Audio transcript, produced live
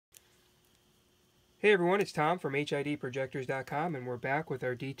Hey everyone, it's Tom from HIDprojectors.com, and we're back with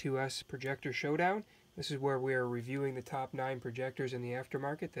our D2S projector showdown. This is where we are reviewing the top 9 projectors in the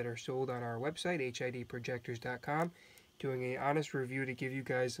aftermarket that are sold on our website, HIDprojectors.com, doing an honest review to give you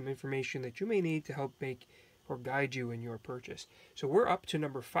guys some information that you may need to help make or guide you in your purchase. So we're up to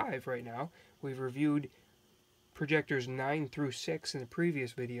number 5 right now. We've reviewed projectors 9 through 6 in the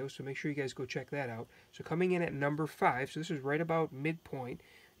previous video, so make sure you guys go check that out. So coming in at number 5, so this is right about midpoint,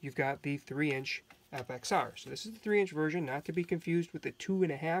 you've got the 3-inch FXR. So this is the 3-inch version, not to be confused with the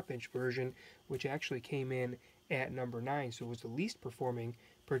 2.5-inch version, which actually came in at number 9, so it was the least performing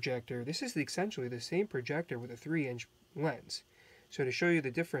projector. This is essentially the same projector with a 3-inch lens. So to show you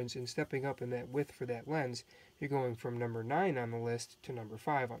the difference in stepping up in that width for that lens, you're going from number 9 on the list to number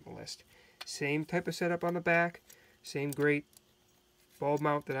 5 on the list. Same type of setup on the back, same great bulb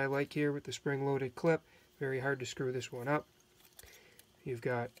mount that I like here with the spring-loaded clip. Very hard to screw this one up. You've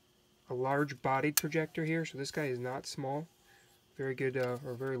got a large bodied projector here, so this guy is not small. Very good,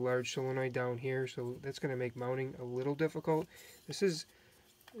 or very large solenoid down here, so that's going to make mounting a little difficult. This is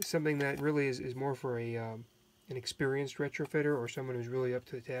something that really is more for an experienced retrofitter or someone who's really up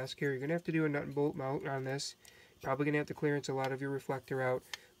to the task here. You're going to have to do a nut and bolt mount on this. Probably going to have to clearance a lot of your reflector out,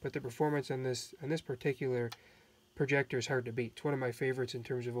 but the performance on this particular projector is hard to beat. It's one of my favorites in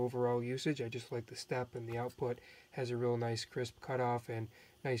terms of overall usage. I just like the step, and the output has a real nice crisp cutoff and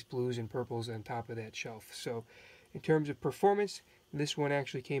nice blues and purples on top of that shelf. So in terms of performance, this one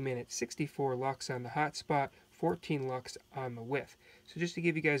actually came in at 64 lux on the Hotspot, 14 lux on the width. So just to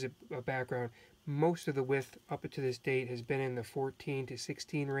give you guys a background, most of the width up to this date has been in the 14 to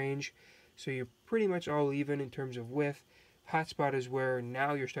 16 range. So you're pretty much all even in terms of width. Hotspot is where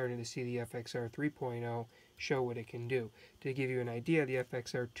now you're starting to see the FXR 3.0 show what it can do. To give you an idea, the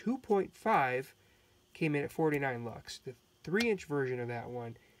FXR 2.5 came in at 49 lux. The 3-inch version of that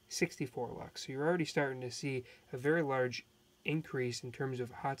one, 64 lux. So you're already starting to see a very large increase in terms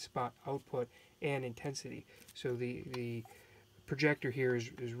of hotspot output and intensity. So the projector here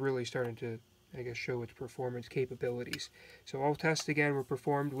is really starting to, I guess, show its performance capabilities. So all tests again were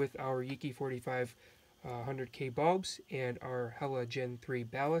performed with our Yeaky 4500K bulbs and our Hella Gen3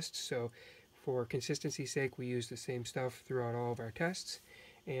 ballast. So for consistency's sake, we use the same stuff throughout all of our tests,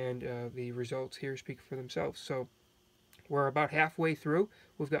 and the results here speak for themselves. So we're about halfway through.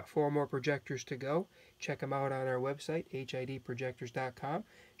 We've got 4 more projectors to go. Check them out on our website, HIDprojectors.com.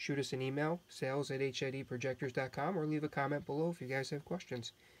 Shoot us an email, sales@HIDprojectors.com, or leave a comment below if you guys have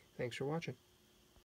questions. Thanks for watching.